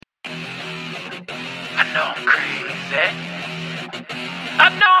know I'm crazy. I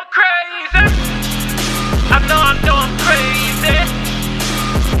know I'm crazy. I know I'm crazy.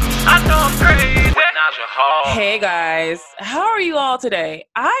 I know I'm crazy. Hey guys, how are you all today?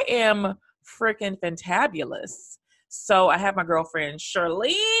 I am freaking fantabulous. So I have my girlfriend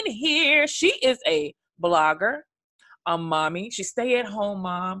Charlene here. She is a blogger, a mommy. She's stay-at-home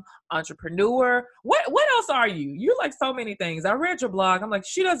mom, entrepreneur. What else are you? You're like so many things. I read your blog. I'm like,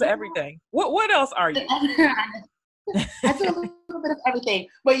 she does everything. What else are you? I do a little bit of everything,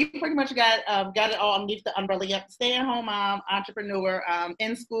 but you pretty much got it all underneath the umbrella. Yep, stay-at-home mom, entrepreneur,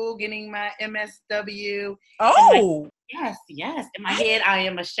 in school, getting my MSW. Oh, yes. In my head, I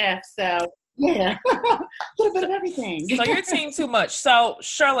am a chef, so yeah, a little bit of everything. So you're team too much. So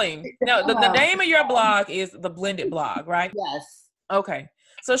Charlene, now the name of your blog is The Blended Blog, right? Yes. Okay.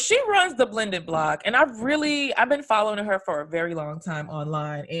 So she runs The Blended Blog, and I've been following her for a very long time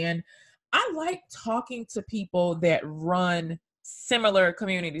online, and I like talking to people that run similar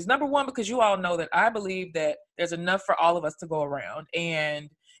communities. Number one, because you all know that I believe that there's enough for all of us to go around. And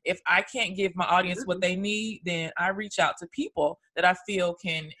if I can't give my audience what they need, then I reach out to people that I feel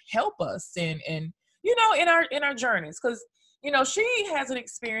can help us and you know, in our journeys. Because, you know, she has an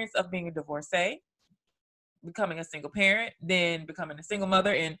experience of being a divorcee, becoming a single parent, then becoming a single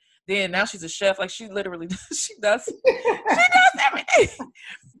mother, and then now she's a chef. Like she literally she does everything.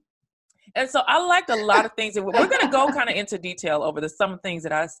 And so I liked a lot of things. And we're going to go kind of into detail over some things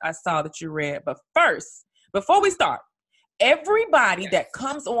that I saw that you read. But first, before we start, everybody that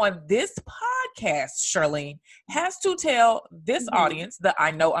comes on this podcast, Charlene, has to tell this audience, the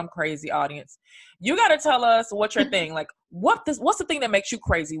I Know I'm Crazy audience, you got to tell us what your thing, like what's the thing that makes you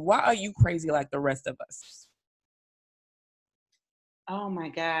crazy? Why are you crazy like the rest of us? Oh my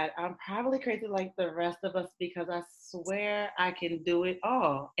God, I'm probably crazy like the rest of us because I swear I can do it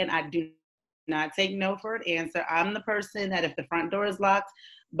all. And I do not take no for an answer. I'm the person that if the front door is locked,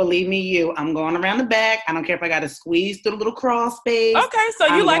 believe me, I'm going around the back. I don't care if I got to squeeze through the little crawl space. Okay, so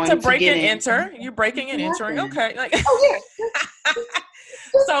you like to break and enter. You're breaking and entering. Okay. Like, oh, yeah.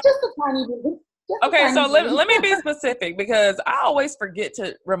 Just a tiny bit. Okay, so let me be specific because I always forget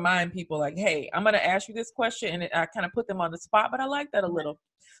to remind people like, hey, I'm going to ask you this question and I kind of put them on the spot, but I like that a little.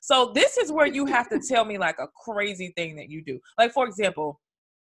 So this is where you have to tell me like a crazy thing that you do. Like, for example,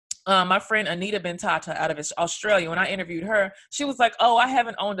 my friend Anita Bentata out of Australia, when I interviewed her, she was like, oh, I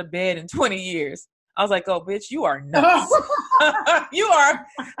haven't owned a bed in 20 years. I was like, oh, bitch, you are nuts. you are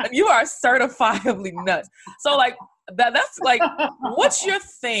certifiably nuts. So like, that's like, what's your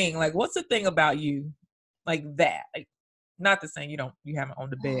thing? Like, what's the thing about you like that? Like, not the saying you haven't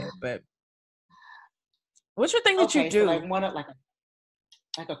owned a bed, but what's your thing that you do? So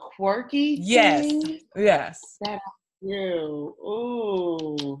like a quirky yes. thing? Yes. That I do.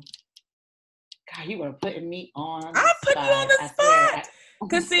 Ooh. God, you were putting me on I put you on the spot.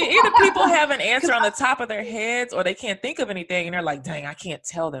 Because see, either people have an answer on the top of their heads or they can't think of anything and they're like, dang, I can't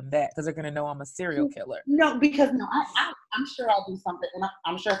tell them that because they're going to know I'm a serial killer. No, because I'm sure I'll do something. And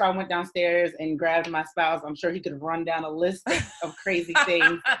I'm sure if I went downstairs and grabbed my spouse, I'm sure he could run down a list of crazy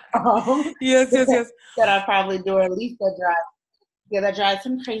things. Yes. That I probably do, or at least that drives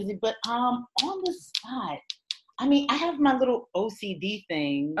him crazy. But on the spot, I mean, I have my little OCD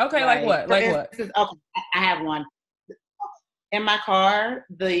thing. Okay, like what? Okay, I have one. In my car,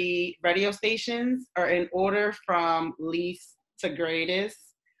 the radio stations are in order from least to greatest.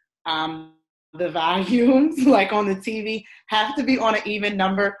 The volumes, like on the TV, have to be on an even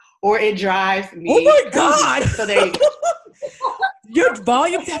number or it drives me. Oh my God. So there you go. Your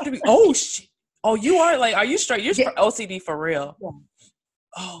volumes have to be, oh shit. Oh, you are like, are you straight? You're OCD for real. Yeah.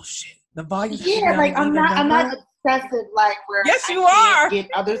 Oh shit. The volumes. Yeah, like I'm not obsessive like where yes, you I are. Get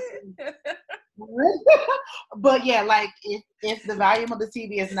other things. But yeah, like if the volume of the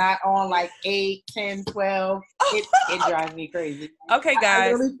TV is not on like 8, 10, 12, it drives me crazy. Okay, guys. I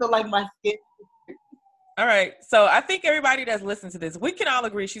really feel like my skin. All right. So I think everybody that's listening to this, we can all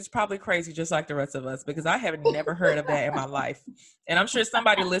agree she's probably crazy just like the rest of us because I have never heard of that in my life. And I'm sure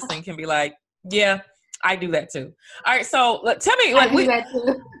somebody listening can be like, yeah, I do that too. All right. So tell me, like, without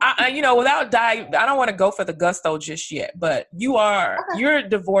I don't want to go for the gusto just yet, but you're a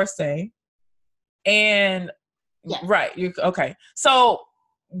divorcee. And right, okay. So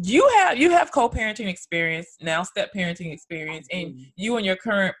you have co-parenting experience now, step parenting experience, and you and your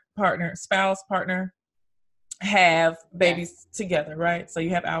current partner have babies together, right? So you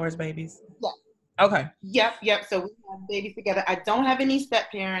have ours babies. Yeah. Okay. Yep. So we have babies together. I don't have any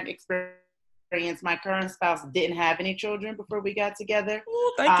step parent experience. My current spouse didn't have any children before we got together.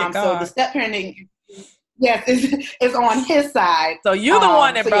 Ooh, thank you, God. So the step parenting yes, it's on his side. So you're the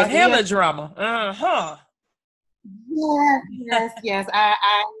one that brought him yes, the drama. Uh-huh. Yes.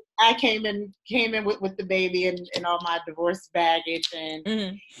 I came in with the baby and all my divorce baggage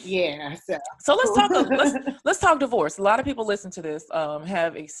and So let's talk divorce. A lot of people listen to this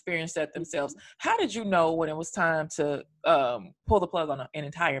have experienced that themselves. How did you know when it was time to pull the plug on an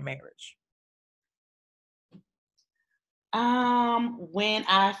entire marriage? When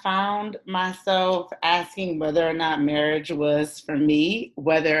I found myself asking whether or not marriage was for me,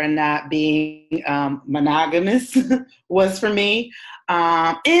 whether or not being monogamous was for me,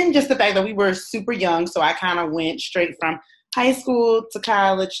 and just the fact that we were super young, so I kind of went straight from high school to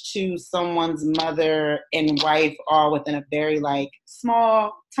college to someone's mother and wife, all within a very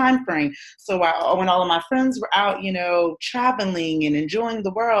small time frame. So when all of my friends were out, traveling and enjoying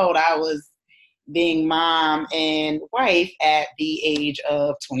the world, I was being mom and wife at the age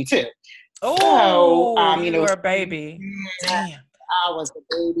of 22. Oh, so, you were a baby. Damn. I was a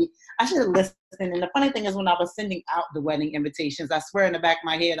baby. I should have listened. And the funny thing is, when I was sending out the wedding invitations, I swear in the back of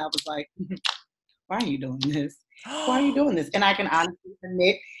my head, I was like, why are you doing this? Why are you doing this? And I can honestly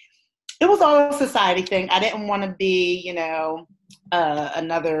admit, it was all a society thing. I didn't want to be,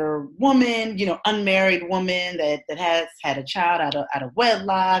 another woman, unmarried woman that has had a child out of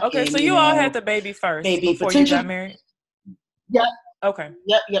wedlock. Okay, and, so you all had the baby first before you got married? Yep. Okay.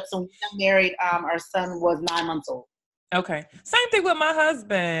 Yep. So when we got married, our son was 9 months old. Okay. Same thing with my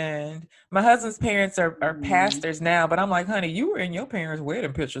husband. My husband's parents are pastors now, but I'm like, honey, you were in your parents'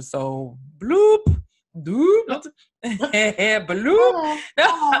 wedding picture, so bloop. Doop. Bloop.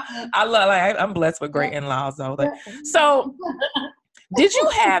 I'm blessed with great in-laws though. So did you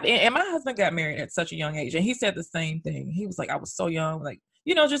have, and my husband got married at such a young age, and he said the same thing. He was like, I was so young,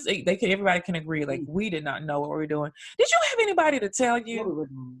 everybody can agree, we did not know what we were doing. Did you have anybody to tell you?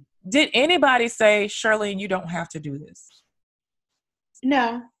 Did anybody say, Shirlene, you don't have to do this?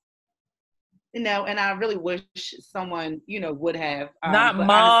 No, and I really wish someone, would have. Not mom,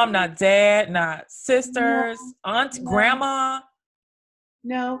 honestly, not dad, not sisters, aunt, grandma.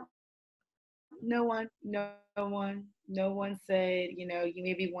 No one said, you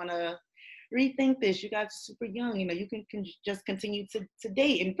maybe want to rethink this. You got super young, you can just continue to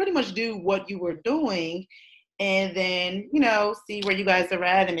date and pretty much do what you were doing. And then, see where you guys are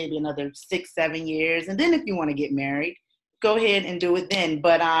at in maybe another 6-7 years. And then if you want to get married, go ahead and do it then.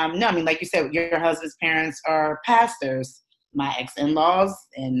 But no, I mean, like you said, your husband's parents are pastors. My ex-in-laws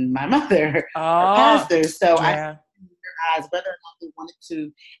and my mother are pastors. So I eyes whether or not they wanted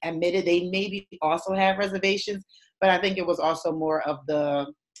to admit it. They maybe also have reservations, but I think it was also more of the,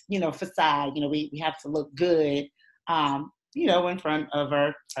 facade. We have to look good, in front of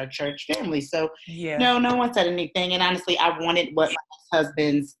our church family. So no one said anything. And honestly, I wanted what my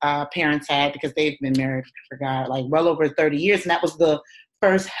husband's parents had, because they've been married for God, well over 30 years. And that was the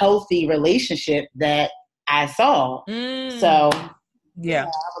first healthy relationship that I saw. So I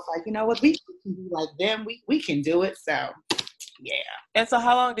was like, what, we can be like them. We can do it. So, yeah. And so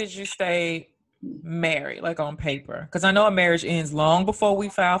how long did you stay married, on paper? Because I know a marriage ends long before we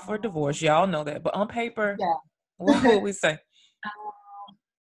file for divorce. Y'all know that. But on paper, what would we say?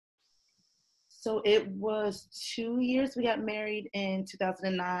 So it was 2 years. We got married in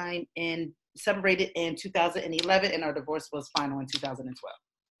 2009 and separated in 2011. And our divorce was final in 2012.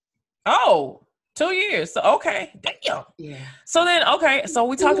 Oh, 2 years. So, okay. Damn. Yeah. So then, okay. So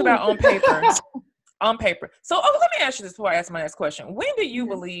we talked about on paper. On paper. So let me ask you this before I ask my next question. When do you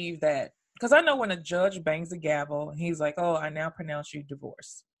believe that? Because I know when a judge bangs the gavel, he's like, oh, I now pronounce you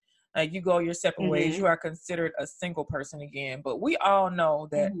divorced. You go your separate ways. You are considered a single person again. But we all know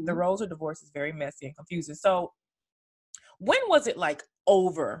that the roles of divorce is very messy and confusing. So when was it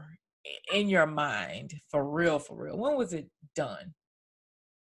over in your mind? For real? When was it done?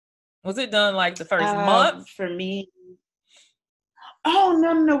 Was it done the first month? For me? Oh,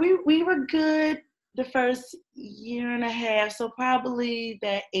 no. We were good the first year and a half. So probably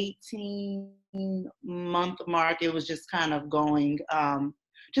that 18-month mark, it was just kind of going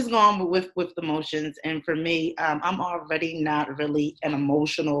with the motions. And for me, I'm already not really an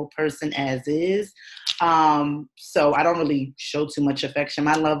emotional person as is. So I don't really show too much affection.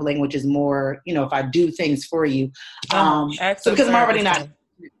 My love language is more, if I do things for you. So because I'm already not.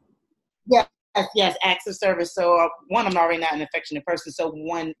 Yes, acts of service. So I'm already not an affectionate person. So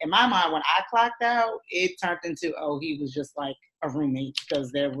in my mind, when I clocked out, it turned into, he was just like a roommate,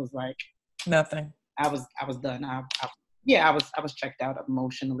 because there was nothing. I was done. I was checked out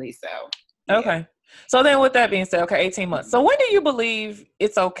emotionally. So okay. So then, with that being said, 18 months. So when do you believe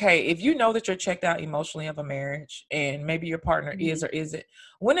it's okay if you know that you're checked out emotionally of a marriage, and maybe your partner is or isn't?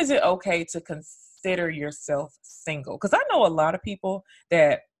 When is it okay to consider yourself single? Because I know a lot of people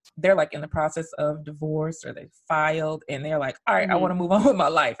that they're like in the process of divorce or they filed and they're like, all right, I want to move on with my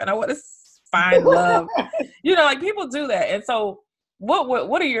life and I want to find love. Like people do that. And so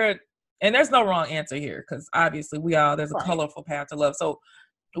what are your, and there's no wrong answer here because obviously there's a colorful path to love. So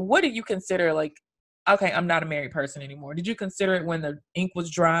what do you consider like, okay, I'm not a married person anymore? Did you consider it when the ink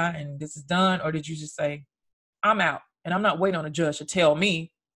was dry and this is done? Or did you just say, I'm out and I'm not waiting on a judge to tell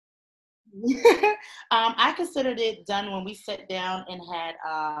me? I considered it done when we sat down and had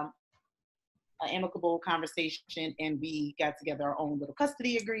an amicable conversation and we got together our own little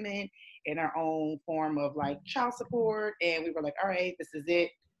custody agreement and our own form of like child support. And we were like, all right, this is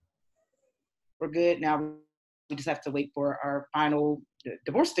it. We're good. Now we just have to wait for our final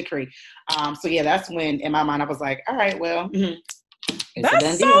divorce decree. So yeah, that's when in my mind I was like, all right, well,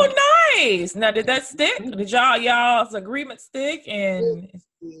 that's so nice. Now, did that stick? Did y'all's agreement stick? And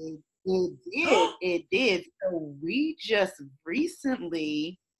it did. So we just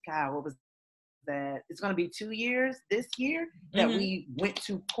recently, God, what was that? It's going to be 2 years this year that we went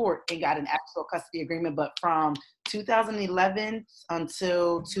to court and got an actual custody agreement. But from 2011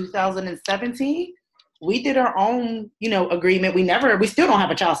 until 2017, we did our own, agreement. We still don't have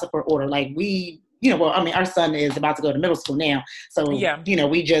a child support order. Like our son is about to go to middle school now. So,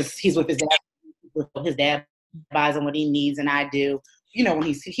 he's with his dad buys him what he needs and I do, when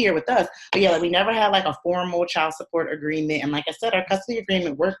he's here with us. But yeah, we never had like a formal child support agreement. And like I said, our custody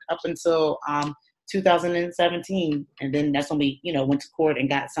agreement worked up until 2017. And then that's when we, went to court and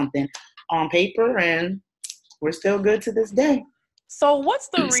got something on paper and we're still good to this day. So what's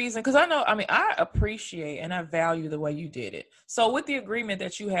the reason? Because I appreciate and I value the way you did it. So with the agreement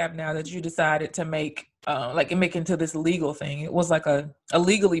that you have now that you decided to make, make into this legal thing, it was like a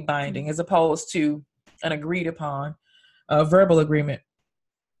legally binding as opposed to an agreed upon verbal agreement.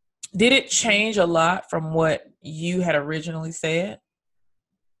 Did it change a lot from what you had originally said?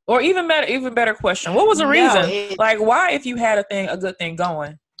 Or even better question, what was the reason? Why, if you had a good thing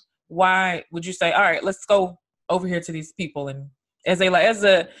going, why would you say, all right, let's go over here to these people and as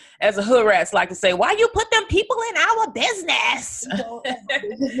a hood rats like to say, why you put them people in our business?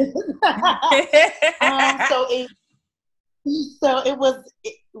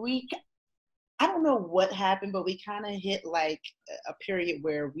 I don't know what happened, but we kind of hit like a period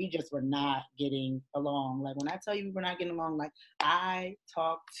where we just were not getting along. Like when I tell you we were not getting along, like I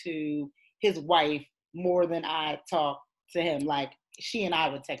talked to his wife more than I talked to him. Like she and I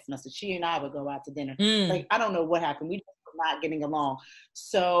would text message, she and I would go out to dinner. Like I don't know what happened. We not getting along.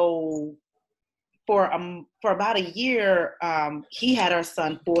 So for about a year, he had our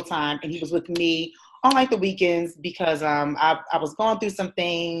son full time and he was with me on like the weekends because I was going through some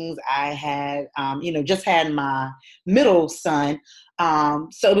things. I had just had my middle son.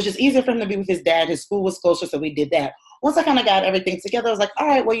 So it was just easier for him to be with his dad. His school was closer, so we did that. Once I kind of got everything together, I was like, all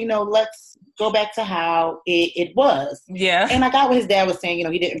right, well, let's go back to how it was. Yeah. And I got what his dad was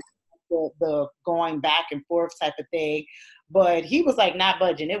saying, he didn't the going back and forth type of thing, but he was like not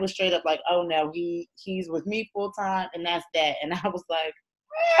budging. It was straight up like, oh no, he's with me full time and that's that. And I was like,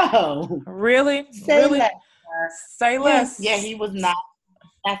 oh, really? Say less. Say less. Yeah, he was not.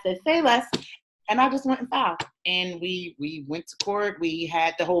 I said, say less. And I just went and filed. And we went to court. We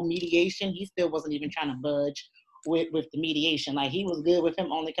had the whole mediation. He still wasn't even trying to budge with the mediation. Like he was good with him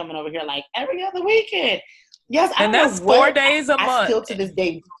only coming over here like every other weekend. Yes, and that's 4 days a month. I still to this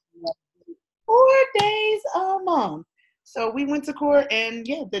day 4 days a month. So we went to court and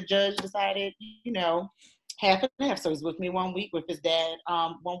the judge decided, half and half. So he's with me 1 week, with his dad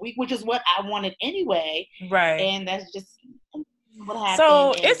 1 week, which is what I wanted anyway. Right. And that's just what happened.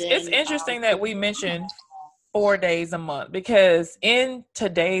 So it's interesting that we mentioned 4 days a month because in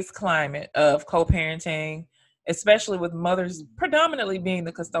today's climate of co-parenting, especially with mothers predominantly being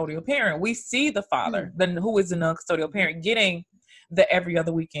the custodial parent, we see the father, who is the non-custodial parent, getting the every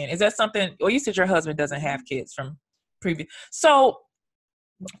other weekend. Is that something? Well, you said your husband doesn't have kids from previous. So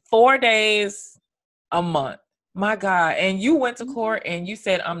 4 days a month. My God. And you went to court and you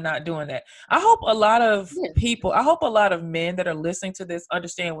said, I'm not doing that. I hope a lot of men that are listening to this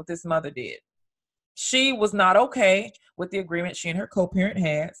understand what this mother did. She was not okay with the agreement she and her co-parent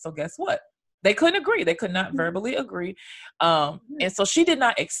had. So guess what? They couldn't agree. They could not verbally agree. And so she did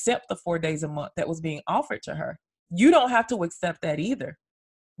not accept the 4 days a month that was being offered to her. You don't have to accept that either.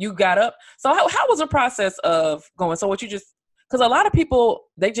 You got up. So how was the process of going? So what you just, because a lot of people,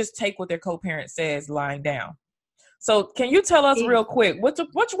 they just take what their co-parent says lying down. So can you tell us real quick, what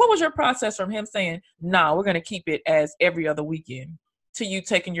was your process from him saying, nah, we're going to keep it as every other weekend? to you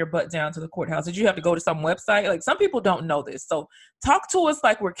taking your butt down to the courthouse? Did you have to go to some website? Like, some people don't know this. So talk to us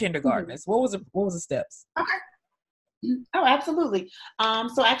like we're kindergartners. What was the steps? Okay. Oh, absolutely.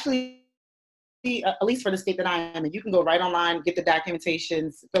 So actually, at least for the state that I am in, you can go right online, get the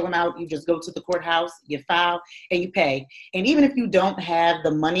documentations, fill them out. You just go to the courthouse, you file, and you pay. And even if you don't have the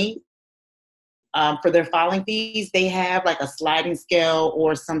money for their filing fees, they have like a sliding scale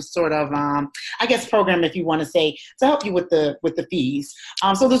or some sort of, I guess, program, if you want to say, to help you with the fees.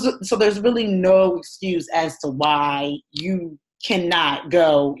 So there's really no excuse as to why you cannot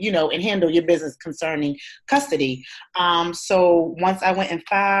go, and handle your business concerning custody. So once I went and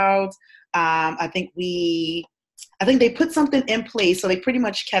filed, I think they put something in place, so they pretty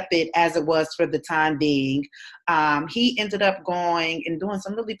much kept it as it was for the time being. He ended up going and doing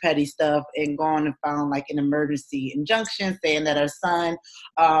some really petty stuff and going and found like an emergency injunction saying that our son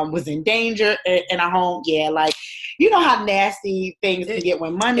was in danger in our home. Yeah, like, you know how nasty things can get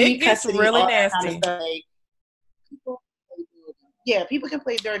when money, it gets custody, really all nasty. That kind of stuff. People can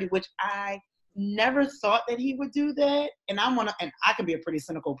play dirty, which I never thought that he would do that. And I can be a pretty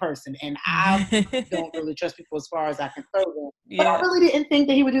cynical person, and I don't really trust people as far as I can throw them. But I really didn't think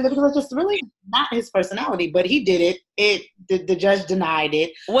that he would do that because it's just really not his personality. But he did it. The judge denied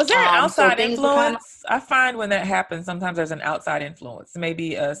it. Was there an outside influence? I find when that happens, sometimes there's an outside influence,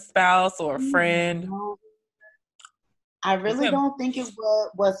 maybe a spouse or a friend. I really don't think it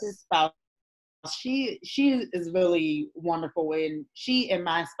was his spouse. She is really wonderful, and she and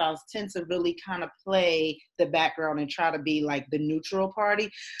my spouse tend to really kind of play the background and try to be like the neutral party.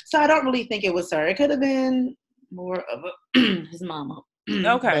 So I don't really think it was her. It could have been more of his mama.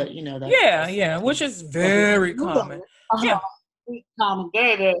 Okay. But, which is very common. Common,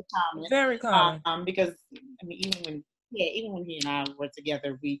 very, very common. Very common. Because even when he and I were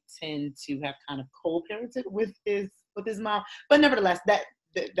together, we tend to have kind of co-parented with his mom. But nevertheless,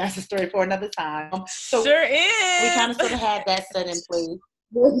 that's a story for another time. So sure is. We kind of sort of had that set in place.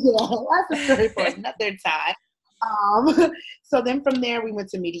 Yeah, that's a story for another time. So then from there, we went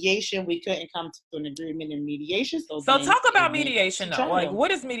to mediation. We couldn't come to an agreement in mediation. So talk about mediation, though. Like,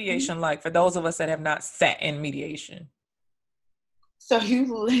 what is mediation like for those of us that have not sat in mediation? So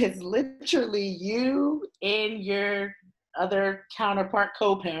it's literally you and your other counterpart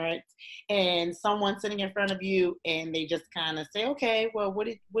co-parents and someone sitting in front of you, and they just kind of say, okay, well, what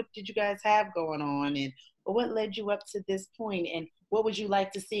did you guys have going on, and what led you up to this point, and what would you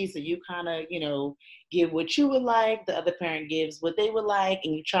like to see? So you kind of, give what you would like, the other parent gives what they would like,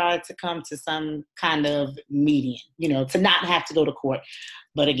 and you try to come to some kind of median, to not have to go to court.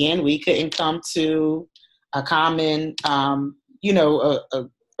 But again, we couldn't come to a common,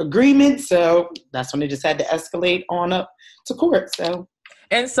 agreement. So that's when they just had to escalate on up to court. So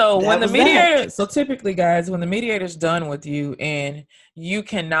when the mediator, so typically, guys, when the mediator's done with you and you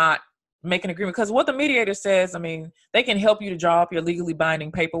cannot make an agreement, because what the mediator says, they can help you to draw up your legally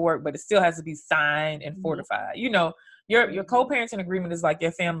binding paperwork, but it still has to be signed and fortified. Your co-parenting agreement is like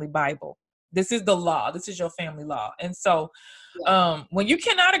your family Bible. This is the law. This is your family law. And so when you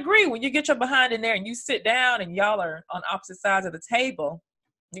cannot agree, when you get your behind in there and you sit down and y'all are on opposite sides of the table,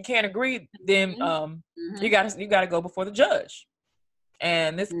 you can't agree, then you gotta go before the judge.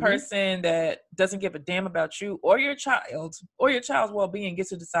 And this person that doesn't give a damn about you or your child's well-being gets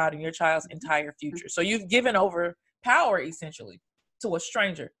to decide on your child's entire future. So you've given over power essentially to a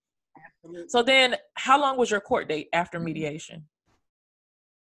stranger. Absolutely. So then how long was your court date after mediation?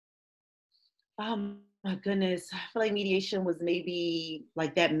 Oh my goodness. I feel like mediation was maybe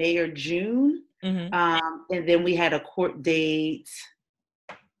like that May or June. And then we had a court date,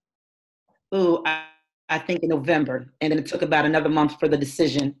 I think in November. And then it took about another month for the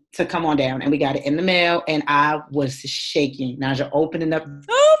decision to come on down. And we got it in the mail, and I was shaking. Naja opening up.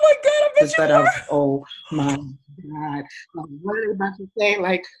 Oh my God, I bet you were. Oh my God. What are they about to say?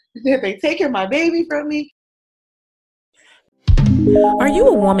 Like, did they take my baby from me? Are you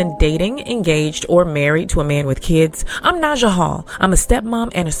a woman dating, engaged, or married to a man with kids? I'm Naja Hall. I'm a stepmom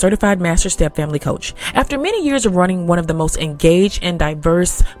and a certified master step family coach. After many years of running one of the most engaged and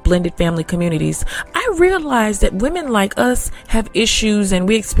diverse blended family communities, I realized that women like us have issues, and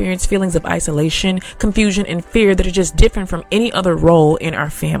we experience feelings of isolation, confusion, and fear that are just different from any other role in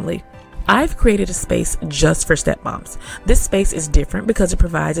our family. I've created a space just for stepmoms. This space is different because it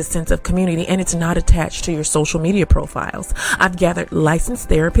provides a sense of community, and it's not attached to your social media profiles. I've gathered licensed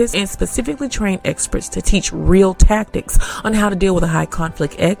therapists and specifically trained experts to teach real tactics on how to deal with a high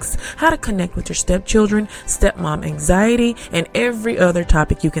conflict ex, how to connect with your stepchildren, stepmom anxiety, and every other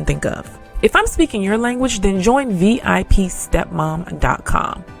topic you can think of. If I'm speaking your language, then join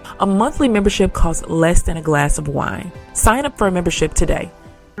VIPstepmom.com. A monthly membership costs less than a glass of wine. Sign up for a membership today.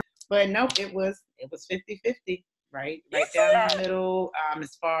 But nope, it was 50-50, right down the middle,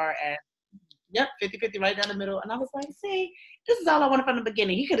 as far as, 50-50 right down the middle. And I was like, see, this is all I wanted from the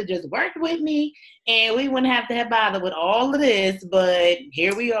beginning. He could have just worked with me and we wouldn't have to bother with all of this, but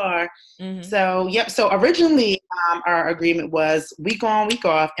here we are. Mm-hmm. So originally our agreement was week on, week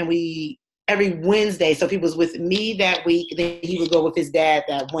off, and we every Wednesday. So if he was with me that week, then he would go with his dad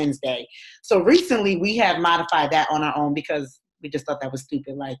that Wednesday. So recently we have modified that on our own because we just thought that was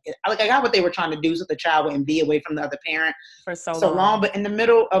stupid. Like I got what they were trying to do so the child wouldn't be away from the other parent for so long. But in the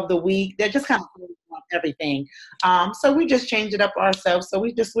middle of the week, they're just kind of everything. So we just changed it up ourselves. So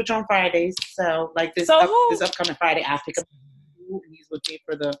we just switch on Fridays. So like this upcoming Friday, I pick up and he's with me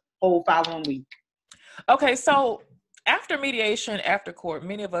for the whole following week. Okay, so after mediation, after court,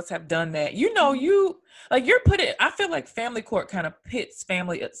 many of us have done that. You're I feel like family court kind of pits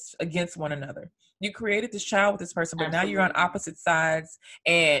family against one another. You created this child with this person, but Absolutely. Now you're on opposite sides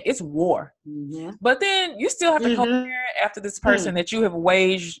and it's war. Mm-hmm. But then you still have to co-parent after this person that you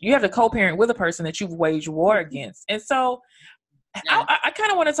have to co-parent with a person that you've waged war against. And so I kind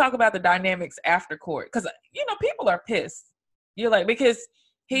of want to talk about the dynamics after court because, people are pissed. You're like, because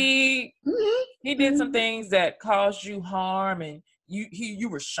he did some things that caused you harm and you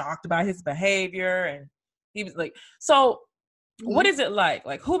were shocked by his behavior and he was like, so what is it like?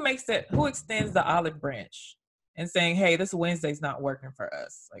 Like who extends the olive branch and saying, hey, this Wednesday's not working for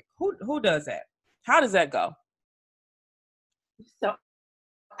us? Like who does that? How does that go? So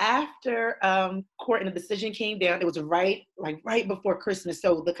after court and the decision came down, it was right before Christmas.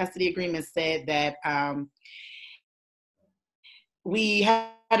 So the custody agreement said that we had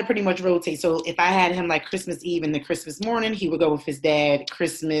to pretty much rotate. So if I had him like Christmas Eve and the Christmas morning, he would go with his dad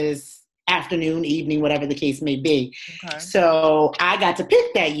Christmas afternoon, evening, whatever the case may be. Okay. So I got to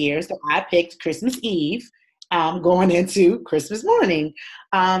pick that year. So I picked Christmas Eve going into Christmas morning.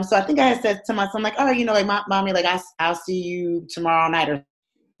 So I think I had said to my son, like, oh, mommy, like I'll see you tomorrow night or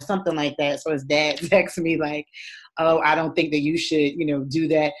something like that. So his dad texted me like, oh, I don't think that you should, do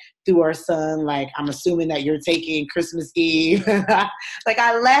that through our son. Like, I'm assuming that you're taking Christmas Eve. Like,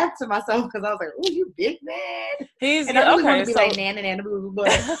 I laughed to myself because I was like, oh, you big man. And I really wanted to be like Nana Boo, but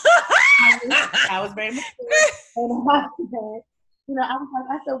I was very mature. And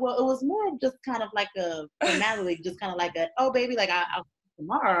I said, well, it was more of just kind of like a formality, just kind of like oh, baby, like I'll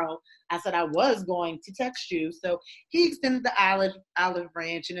tomorrow. I said I was going to text you. So he extended the olive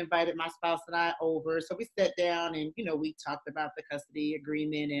branch and invited my spouse and I over. So we sat down and, we talked about the custody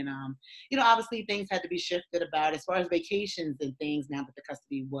agreement and, obviously things had to be shifted about as far as vacations and things now that the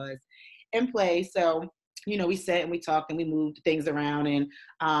custody was in place. So, we sat and we talked and we moved things around and,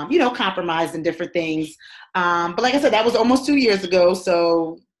 compromised in different things. But like I said, that was almost 2 years ago.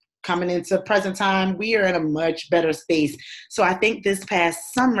 So coming into present time, we are in a much better space. So I think this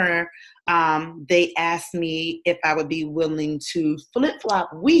past summer, they asked me if I would be willing to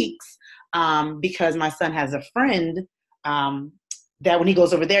flip-flop weeks because my son has a friend that when he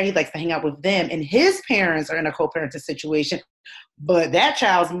goes over there, he likes to hang out with them. And his parents are in a co-parenting situation, but that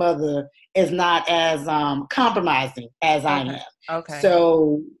child's mother is not as compromising as I am. Okay.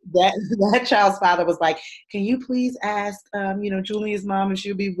 So that child's father was like, can you please ask, Julian's mom if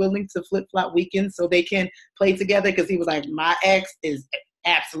she'll be willing to flip-flop weekends so they can play together? Because he was like, my ex is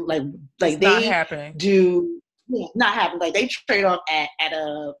absolutely like they not happening. Not happening. Like they trade off at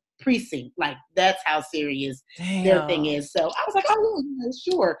a precinct. Like that's how serious their thing is. So I was like, oh yeah,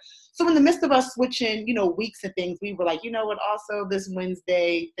 sure. So in the midst of us switching, weeks and things, we were like, you know what? Also, this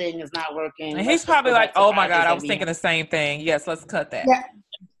Wednesday thing is not working. And he's probably like, oh my God, I was thinking the same thing. Yes, let's cut that. Yeah,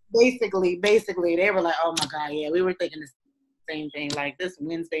 basically, they were like, oh my God, yeah, we were thinking the same thing. Like this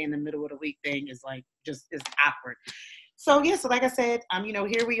Wednesday in the middle of the week thing is like just is awkward. So yeah, so like I said,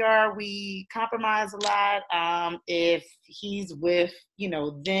 here we are. We compromise a lot. If he's with,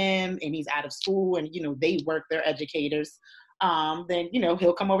 them and he's out of school and, they work, they're educators, then,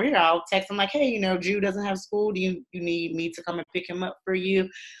 he'll come over here. I'll text him like, hey, Drew doesn't have school. Do you need me to come and pick him up for you?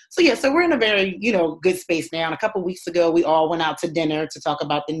 So yeah, so we're in a very, good space now. And a couple of weeks ago, we all went out to dinner to talk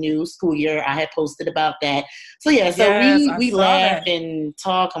about the new school year. I had posted about that. So yeah, so yes, we laugh and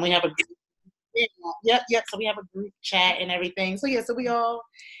talk and we have a Yep. So we have a group chat and everything. So yeah, so we all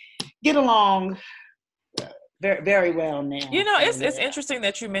get along very, very well now. It's interesting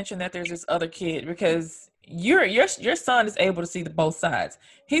that you mentioned that there's this other kid because your son is able to see both sides.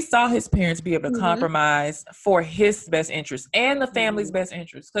 He saw his parents be able to compromise for his best interest and the family's best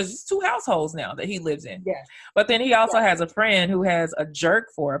interest because it's two households now that he lives in. Yeah. But then he also has a friend who has a jerk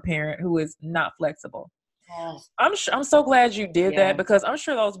for a parent who is not flexible. I'm so glad you did Yeah. that, because I'm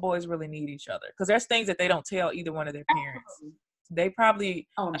sure those boys really need each other, because there's things that they don't tell either one of their parents. They probably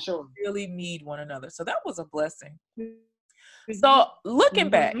I'm sure. really need one another. So that was a blessing. So looking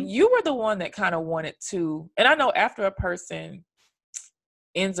back, you were the one that kind of wanted to, and I know after a person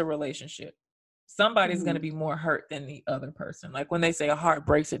ends a relationship, somebody's going to be more hurt than the other person. Like when they say a heart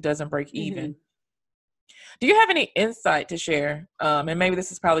breaks, it doesn't break even. Do you have any insight to share? And maybe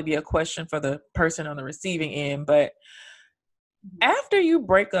this is probably be a question for the person on the receiving end, but after you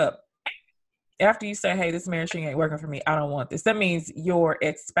break up, after you say, hey, this marriage thing ain't working for me, I don't want this, that means your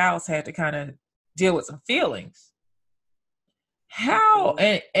ex-spouse had to kind of deal with some feelings. How,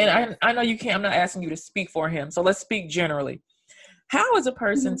 and I know you can't, I'm not asking you to speak for him, so let's speak generally. How is a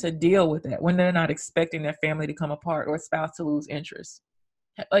person to deal with that when they're not expecting their family to come apart or a spouse to lose interest?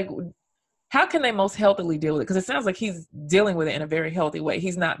 Like, how can they most healthily deal with it? Because it sounds like he's dealing with it in a very healthy way.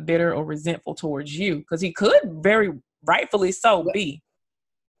 He's not bitter or resentful towards you, because he could very rightfully so be.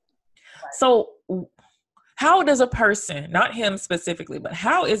 So how does a person, not him specifically, but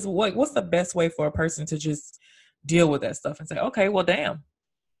what's the best way for a person to just deal with that stuff and say, okay, well, damn.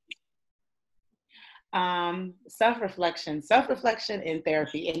 Self-reflection in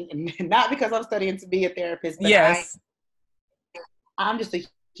therapy, and not because I'm studying to be a therapist, but yes, I'm just a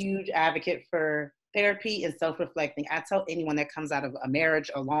huge advocate for therapy and self-reflecting. I tell anyone that comes out of a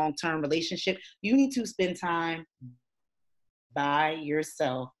marriage, a long-term relationship, you need to spend time by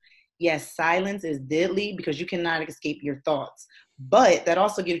yourself. Yes, silence is deadly because you cannot escape your thoughts, but that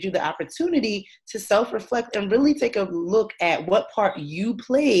also gives you the opportunity to self-reflect and really take a look at what part you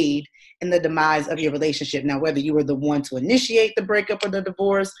played in the demise of your relationship. Now, whether you were the one to initiate the breakup or the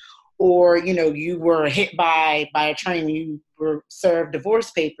divorce, or, you were hit by a train, you were served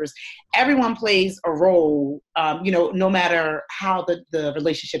divorce papers, everyone plays a role, no matter how the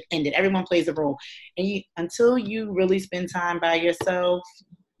relationship ended, everyone plays a role. And until you really spend time by yourself,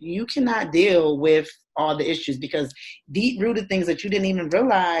 you cannot deal with all the issues, because deep-rooted things that you didn't even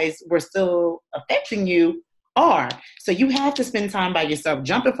realize were still affecting you are. So you have to spend time by yourself.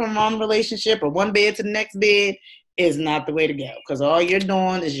 Jumping from one relationship or one bed to the next bed is not the way to go, because all you're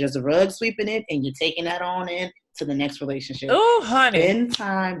doing is just rug sweeping it, and you're taking that on in to the next relationship. Oh, honey. Spend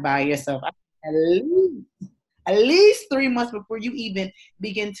time by yourself. At least 3 months before you even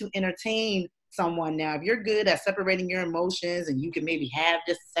begin to entertain someone. Now, if you're good at separating your emotions and you can maybe have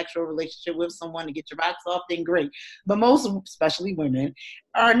just a sexual relationship with someone to get your rocks off, then great. But most, especially women,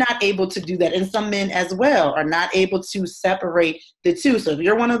 are not able to do that. And some men as well are not able to separate the two. So if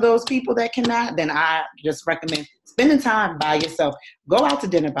you're one of those people that cannot, then I just recommend spending time by yourself. Go out to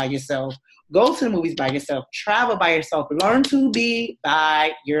dinner by yourself. Go to the movies by yourself. Travel by yourself. Learn to be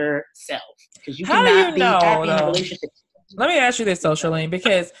by yourself. Because you cannot be happy in a relationship. Let me ask you this, Socialine,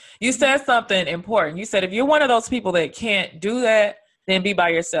 because you said something important. You said if you're one of those people that can't do that, then be by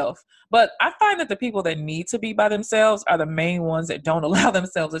yourself. But I find that the people that need to be by themselves are the main ones that don't allow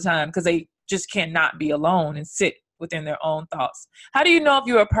themselves the time, because they just cannot be alone and sit within their own thoughts. How do you know if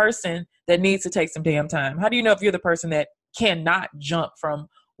you're a person that needs to take some damn time? How do you know if you're the person that cannot jump from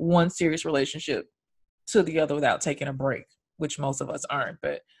one serious relationship to the other without taking a break, which most of us aren't?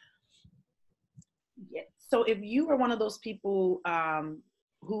 But yeah. So if you are one of those people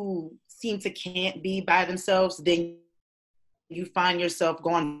who seem to can't be by themselves, then you find yourself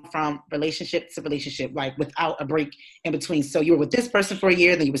going from relationship to relationship, like without a break in between. So you were with this person for a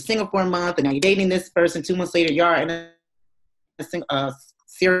year, then you were single for a month, and now you're dating this person. 2 months later, you're in a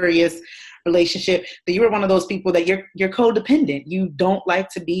serious relationship. But you were one of those people that you're codependent. You don't like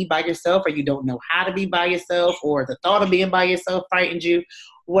to be by yourself, or you don't know how to be by yourself, or the thought of being by yourself frightens you.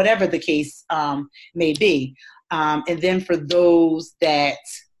 Whatever the case may be. And then for those that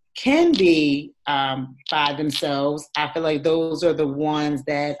can be by themselves, I feel like those are the ones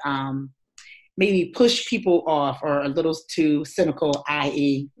that maybe push people off or are a little too cynical,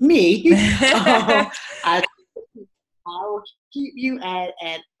 i.e. me. I will keep you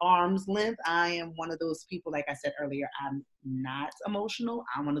at arm's length. I am one of those people, like I said earlier, I'm not emotional.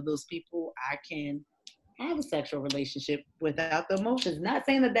 I'm one of those people I can have a sexual relationship without the emotions. Not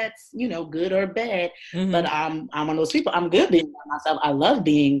saying that that's, good or bad, but I'm one of those people. I'm good being by myself. I love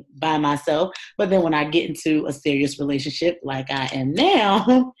being by myself. But then when I get into a serious relationship like I am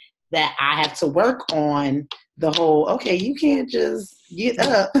now, that I have to work on the whole, okay, you can't just get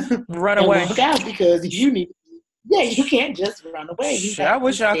up run away, walk out, because you need. Yeah, you can't just run away. I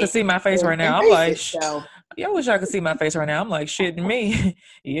wish y'all could see my face right now. I'm like, I wish I could see my face right now. I'm like, shitting me.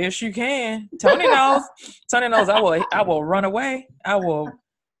 Yes, you can. Tony knows. Tony knows I will run away.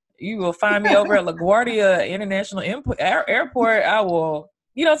 You will find me over at LaGuardia International Airport. I will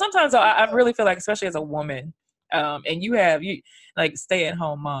sometimes I really feel like, especially as a woman, and you like stay at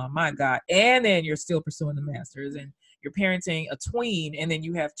home mom, my God, and then you're still pursuing the masters, and you're parenting a tween, and then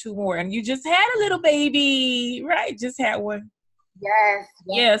you have 2 more, and you just had a little baby, right? Just had one. Yes.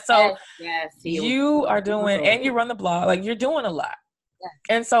 Yeah. So yes. You are doing, and you run the blog, like you're doing a lot. Yes.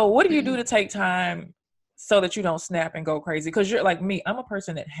 And so what do you do to take time so that you don't snap and go crazy? Because you're like me, I'm a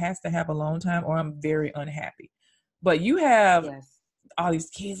person that has to have alone time or I'm very unhappy. But you have all these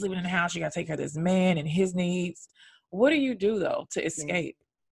kids living in the house. You got to take care of this man and his needs. What do you do though to escape?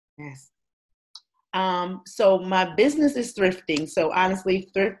 Yes. So my business is thrifting. So honestly,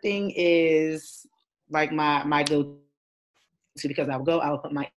 thrifting is like my go-to, because I will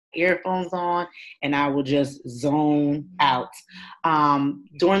put my earphones on and I will just zone out.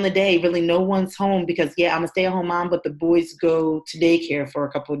 During the day, really no one's home because I'm a stay-at-home mom, but the boys go to daycare for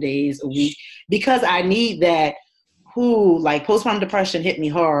a couple of days a week because I need that. Like postpartum depression hit me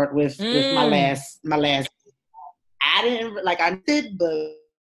hard with my last. I did,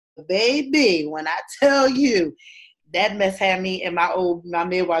 but baby, when I tell you that mess had me in my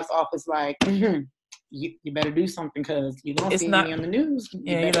midwife's office, like, you better do something because you're going to see me on the news.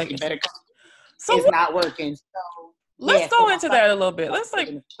 You better come. So it's not working. So let's go into that a little bit. Let's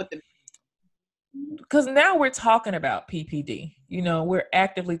because now we're talking about PPD. We're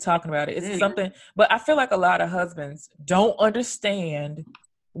actively talking about it. It's something, but I feel like a lot of husbands don't understand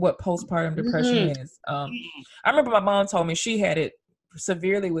what postpartum depression is. I remember my mom told me she had it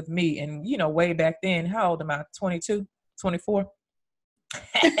severely with me, and way back then, how old am I? 22, 24.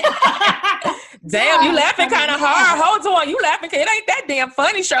 Damn, you laughing kind of hard. Hold on, you laughing? It ain't that damn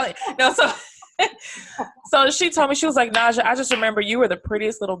funny, Shirley. No, so she told me, she was like, Naja, I just remember you were the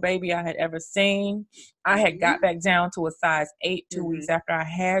prettiest little baby I had ever seen. I had got back down to a size 8 2 weeks after I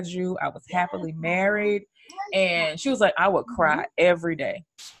had you. I was happily married, and she was like, I would cry every day.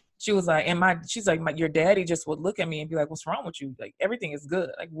 She was like, your daddy just would look at me and be like, what's wrong with you? Like, everything is good.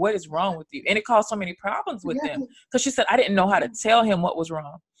 Like, what is wrong with you? And it caused so many problems with them because she said, I didn't know how to tell him what was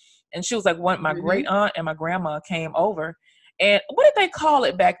wrong. And she was like, my great aunt and my grandma came over. And what did they call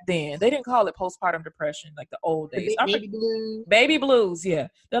it back then? They didn't call it postpartum depression like the old days. Baby blues. Baby blues, yeah.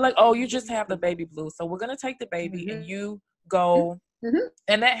 They're like, oh, you just have the baby blues. So we're going to take the baby and you go.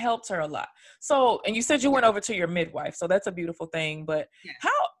 And that helped her a lot. So, and you said you went over to your midwife. So that's a beautiful thing. But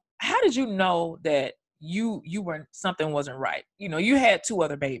how did you know that you weren't, something wasn't right? You had 2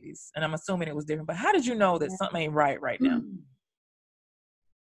 other babies, and I'm assuming it was different. But how did you know that something ain't right now?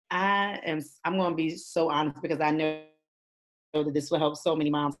 I'm going to be so honest because I know that this will help so many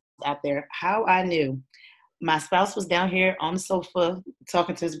moms out there. How I knew, my spouse was down here on the sofa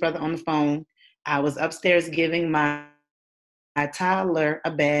talking to his brother on the phone. I was upstairs giving my toddler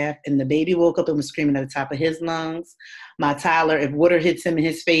a bath, and the baby woke up and was screaming at the top of his lungs. My toddler, if water hits him in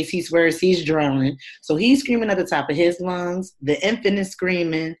his face, he swears he's drowning. So he's screaming at the top of his lungs. The infant is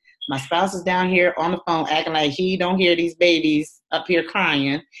screaming. My spouse is down here on the phone acting like he don't hear these babies up here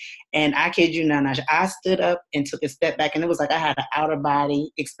crying. And I kid you not, I stood up and took a step back, and it was like I had an outer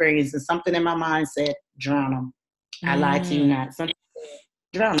body experience, and something in my mind said, drown them. I lied to you not. Something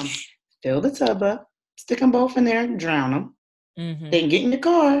said, drown them. Fill the tub up, stick them both in there, drown them. Then get in the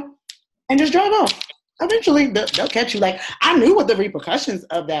car and just drive off. Eventually, they'll catch you. Like, I knew what the repercussions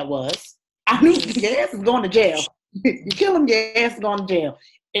of that was. I knew your ass is going to jail. You kill him, your ass is going to jail.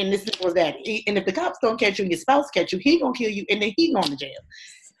 And this was that. And if the cops don't catch you, your spouse catch you, he going to kill you, and then he going to jail.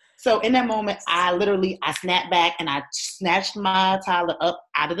 So in that moment, I snapped back and I snatched my toddler up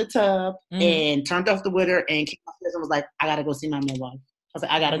out of the tub and turned off the water and came upstairs and was like, I got to go see my midwife. I was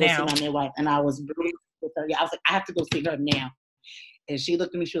like, I got to go see my midwife. And I was brutally with her. I was like, I have to go see her now. And she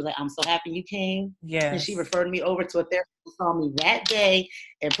looked at me. She was like, I'm so happy you came. Yes. And she referred me over to a therapist who saw me that day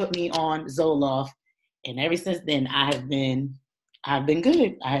and put me on Zoloft. And ever since then, I've been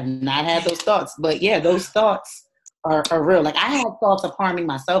good. I have not had those thoughts. But yeah, those thoughts are real. Like, I had thoughts of harming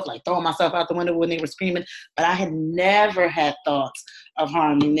myself, like throwing myself out the window when they were screaming, but I had never had thoughts of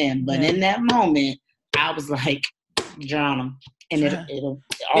harming them. But in that moment, I was like, drown them. And it'll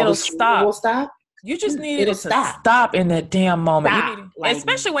stop. It will stop. You just needed it to stop in that damn moment.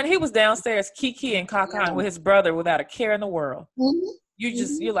 Especially when he was downstairs Kiki and Kakan with his brother without a care in the world.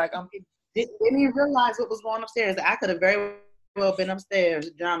 You're like, didn't even realize what was going upstairs. I could have very well been upstairs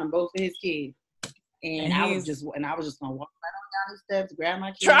drowning both of his kids. And I was just gonna walk right on down the steps, grab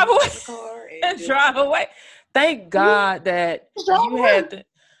my kids, drive away, in the car, and drive away. Thank God that you had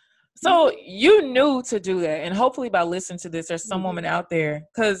so you knew to do that. And hopefully by listening to this, there's some woman out there,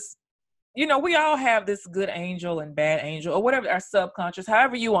 because we all have this good angel and bad angel, or whatever, our subconscious,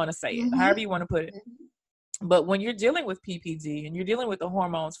 however you want to say it, however you want to put it. But when you're dealing with PPD and you're dealing with the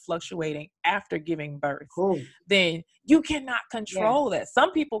hormones fluctuating after giving birth, then you cannot control that.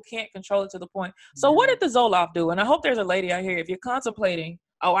 Some people can't control it to the point. So what did the Zoloft do? And I hope there's a lady out here, if you're contemplating,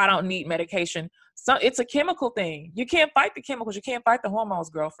 oh, I don't need medication. So it's a chemical thing. You can't fight the chemicals. You can't fight the hormones,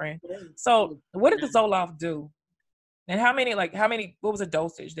 girlfriend. So what did the Zoloft do? And how many, what was the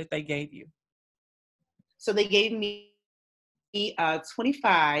dosage that they gave you? So they gave me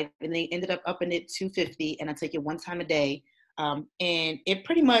 25, and they ended up upping it to 50, and I take it one time a day. And it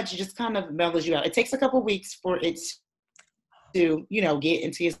pretty much just kind of mellows you out. It takes a couple weeks for it to, get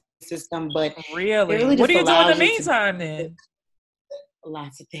into your system, but really what do you do in the meantime then?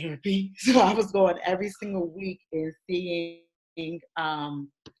 Lots of therapy. So I was going every single week and seeing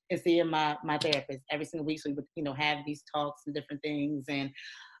my therapist every single week. So we would, have these talks and different things. And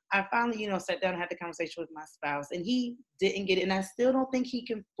I finally, sat down and had the conversation with my spouse, and he didn't get it. And I still don't think he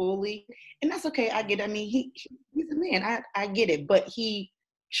can fully, and that's okay. I get it. I mean, he's a man. I get it, but he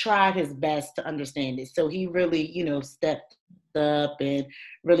tried his best to understand it. So he really, stepped up and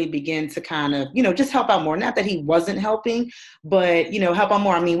really began to kind of, just help out more. Not that he wasn't helping, but, help out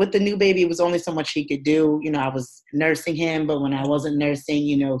more. I mean, with the new baby, it was only so much he could do. I was nursing him, but when I wasn't nursing,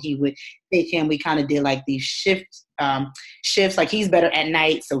 he would take him. We kind of did like these shifts, like he's better at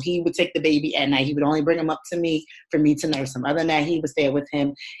night. So he would take the baby at night. He would only bring him up to me for me to nurse him. Other than that, he would stay with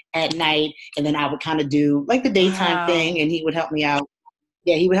him at night. And then I would kind of do like the daytime thing, and he would help me out.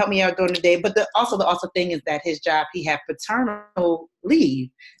 Yeah, he would help me out during the day. But the awesome thing is that his job, he had paternal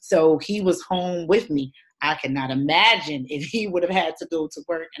leave. So he was home with me. I cannot imagine if he would have had to go to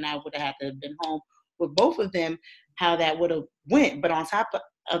work and I would have had to have been home with both of them, how that would have went. But on top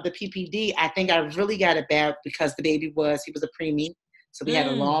of the PPD, I think I really got it bad because the baby he was a preemie. So we had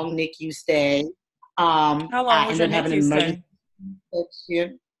a long NICU stay. How long was your NICU stay?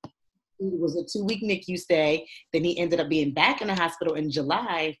 It was a 2-week NICU stay. Then he ended up being back in the hospital in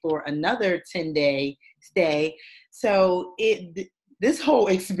July for another 10-day stay. So this whole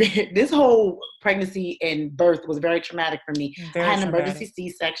experience, this whole pregnancy and birth was very traumatic for me. I had an emergency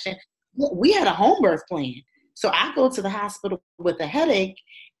C-section. We had a home birth plan. So I go to the hospital with a headache,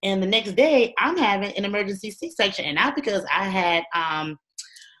 and the next day I'm having an emergency C-section. And not because I had,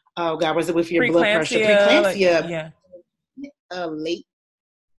 was it with your blood pressure? Preeclampsia. Late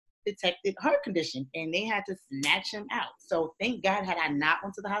detected heart condition, and they had to snatch him out. So thank God, had I not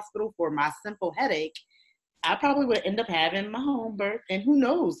went to the hospital for my simple headache, I probably would end up having my home birth, and who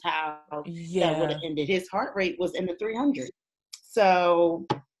knows how that would have ended. His heart rate was in the 300s. So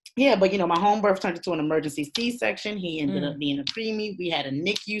yeah, but my home birth turned into an emergency C-section. He ended up being a preemie. We had a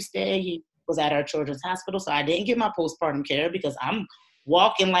NICU stay. He was at our children's hospital, so I didn't get my postpartum care because I'm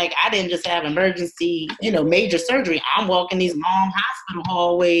walking like I didn't just have emergency, major surgery. I'm walking these long hospital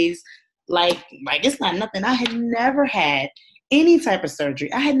hallways like it's not nothing. I had never had any type of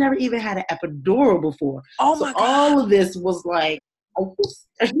surgery. I had never even had an epidural before. Oh my God. All of this was like, are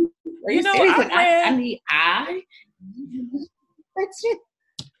you serious? That's it.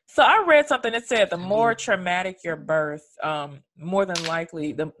 So I read something that said the more traumatic your birth, more than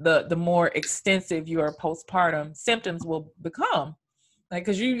likely the more extensive your postpartum symptoms will become. Like,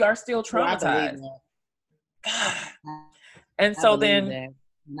 because you are still traumatized. God. And so then,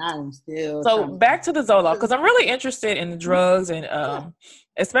 I'm still so back to the Zoloft, because I'm really interested in the drugs and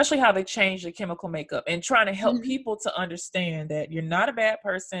especially how they change the chemical makeup and trying to help people to understand that you're not a bad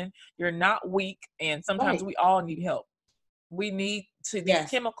person, you're not weak, and sometimes we all need help. We need these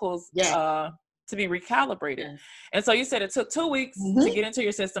chemicals to be recalibrated. And so you said it took 2 weeks to get into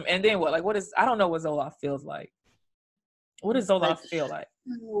your system, and then what? Like, I don't know what Zoloft feels like. What does Zoloft feel like?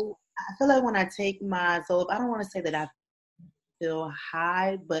 I feel like when I take my Zoloft, I don't want to say that I feel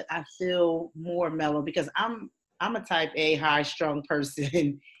high, but I feel more mellow because I'm a type A high strung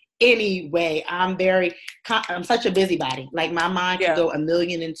person anyway. I'm such a busybody. Like my mind can go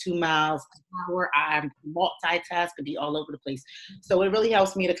 1,002 miles an hour. I'm multitask, could be all over the place. So it really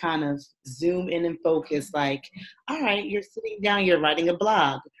helps me to kind of zoom in and focus. Like, all right, you're sitting down, you're writing a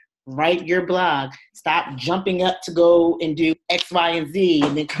blog. Write your blog. Stop jumping up to go and do X, Y, and Z,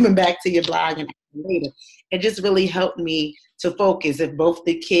 and then coming back to your blog and later. It just really helped me to focus. If both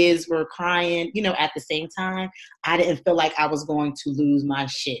the kids were crying, at the same time, I didn't feel like I was going to lose my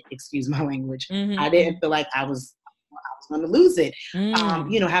shit. Excuse my language. I didn't feel like I was going to lose it.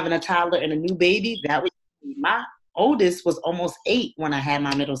 Having a toddler and a new baby, that was my oldest was almost 8 when I had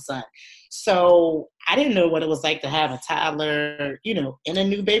my middle son. So I didn't know what it was like to have a toddler, and a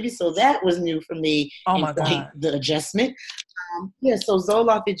new baby. So that was new for me. Oh my God. The adjustment. So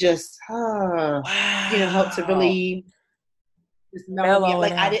Zoloft, it just, helped to really just mellow.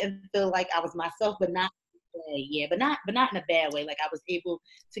 Like I didn't feel like I was myself, but not day. Yeah, but not in a bad way. Like I was able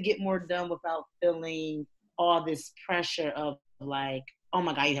to get more done without feeling all this pressure of like, oh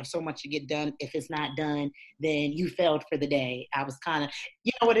my God, you have so much to get done. If it's not done, then you failed for the day. I was kind of,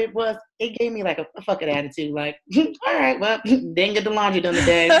 you know what it was? It gave me like a fucking attitude. Like, all right, well, didn't get the laundry done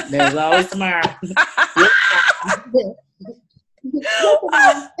today. There's always tomorrow.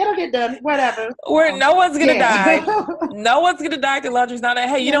 It'll get done. Whatever. No one's gonna die. No one's gonna die. The laundry's not.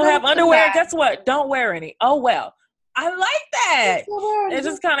 Hey, you don't have underwear. Guess what? Don't wear any. Oh well. I like that. It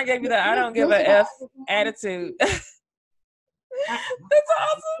just kind of gave you that I don't give a F attitude. That's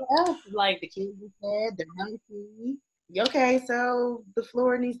awesome. Like the kids said, they're hungry. Okay, so the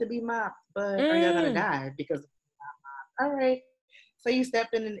floor needs to be mopped, but are you gonna die because it's not mopped? All right. So you step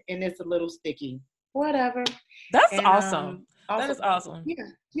in and it's a little sticky. Whatever. That's awesome. That is awesome.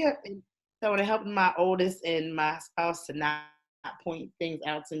 Yeah. And so it helped my oldest and my spouse to not point things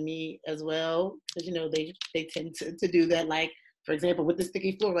out to me as well, because you know they tend to do that. Like for example, with the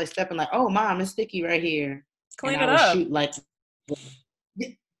sticky floor, like stepping like, oh mom, it's sticky right here. Clean it up. Shoot, like,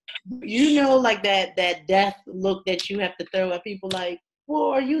 you know, like that death look that you have to throw at people. Like,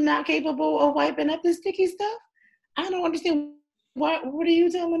 well, are you not capable of wiping up this sticky stuff? I don't understand. What are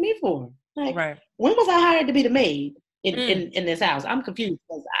you telling me for? Like, right. When was I hired to be the maid in this house? I'm confused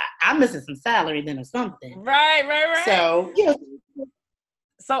because I'm missing some salary then or something. Right. So, yeah.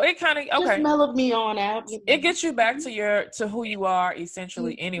 So it kind of, okay. Just mellowed me on out. It gets you back to who you are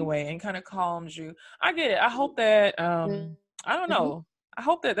essentially anyway, and kind of calms you. I get it. I hope that, I don't know. I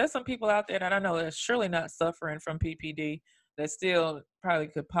hope that there's some people out there that I know that's surely not suffering from PPD that still probably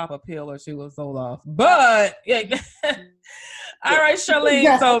could pop a pill or two of Zoloft. But yeah. All right,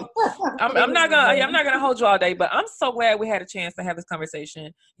 Charlene. So I'm not gonna hold you all day, but I'm so glad we had a chance to have this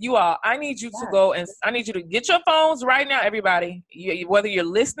conversation. You all, I need you to go and I need you to get your phones right now, everybody. Whether you're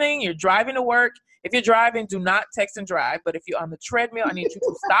listening, you're driving to work. If you're driving, do not text and drive. But if you're on the treadmill, I need you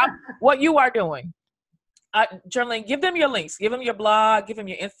to stop what you are doing. Charlene, give them your links. Give them your blog. Give them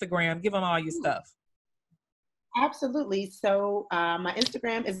your Instagram. Give them all your stuff. Absolutely. So my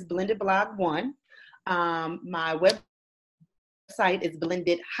Instagram is blendedblog1. My website is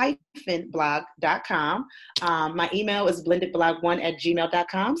blended-blog.com. My email is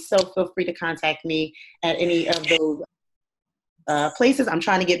blendedblog1@gmail.com. So feel free to contact me at any of those places. I'm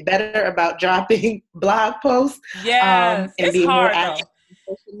trying to get better about dropping blog posts. Yes, and it's be hard more active though.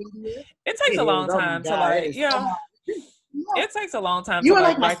 on social media. It takes a long time to like, it takes a long time you to are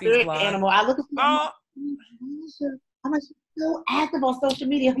like my write these spirit blogs. animal. I look at you, I'm like, she's so active on social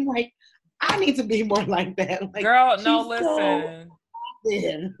media. I'm like, I need to be more like that. Like, girl, no, listen.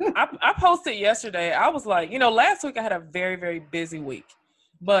 I posted yesterday. I was like, last week I had a very, very busy week.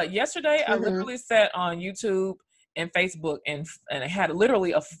 But yesterday I literally sat on YouTube and Facebook and I had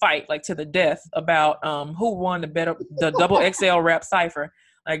literally a fight like to the death about who won the double XL rap cipher.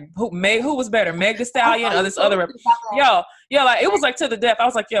 Like who was better, Meg Thee Stallion or this other rapper? Like it was like to the death. I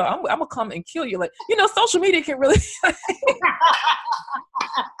was like, I'm gonna come and kill you. Like, social media can really.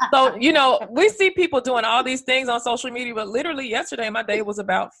 So, we see people doing all these things on social media, but literally yesterday my day was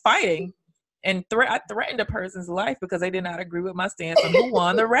about fighting, and I threatened a person's life because they did not agree with my stance on who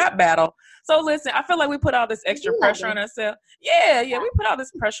won the rap battle. So listen, I feel like we put all this extra pressure on ourselves. Yeah, we put all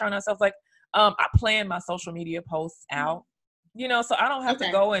this pressure on ourselves. Like, I plan my social media posts out. So I don't have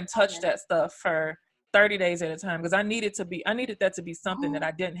to go and touch that stuff for 30 days at a time because I needed that to be something that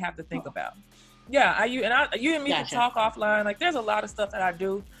I didn't have to think about. Yeah, you and me can talk offline. Like, there's a lot of stuff that I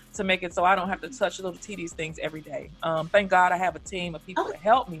do to make it so I don't have to touch little tedious things every day. Thank God I have a team of people to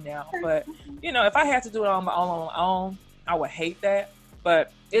help me now. But if I had to do it on my own, I would hate that.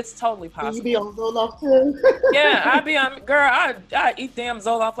 But it's totally possible. You be on Zoloft too? Yeah, I'd be on. Girl, I eat damn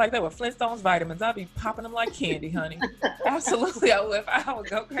Zoloft like that with Flintstones vitamins. I'd be popping them like candy, honey. Absolutely, I would. I would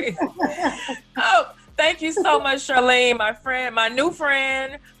go crazy. Oh, thank you so much, Charlene, my friend, my new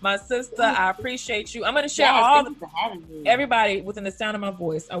friend, my sister. I appreciate you. I'm going to share everybody within the sound of my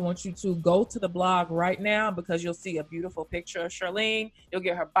voice. I want you to go to the blog right now because you'll see a beautiful picture of Charlene. You'll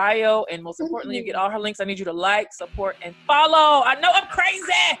get her bio, and most importantly, you get all her links. I need you to like, support, and follow. I know I'm crazy.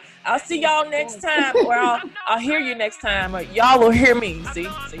 I'll see y'all next time, or I'll hear you next time, or y'all will hear me. See?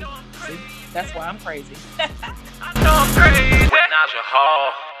 That's why I'm crazy. I know I'm crazy. Naja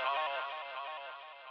Hall.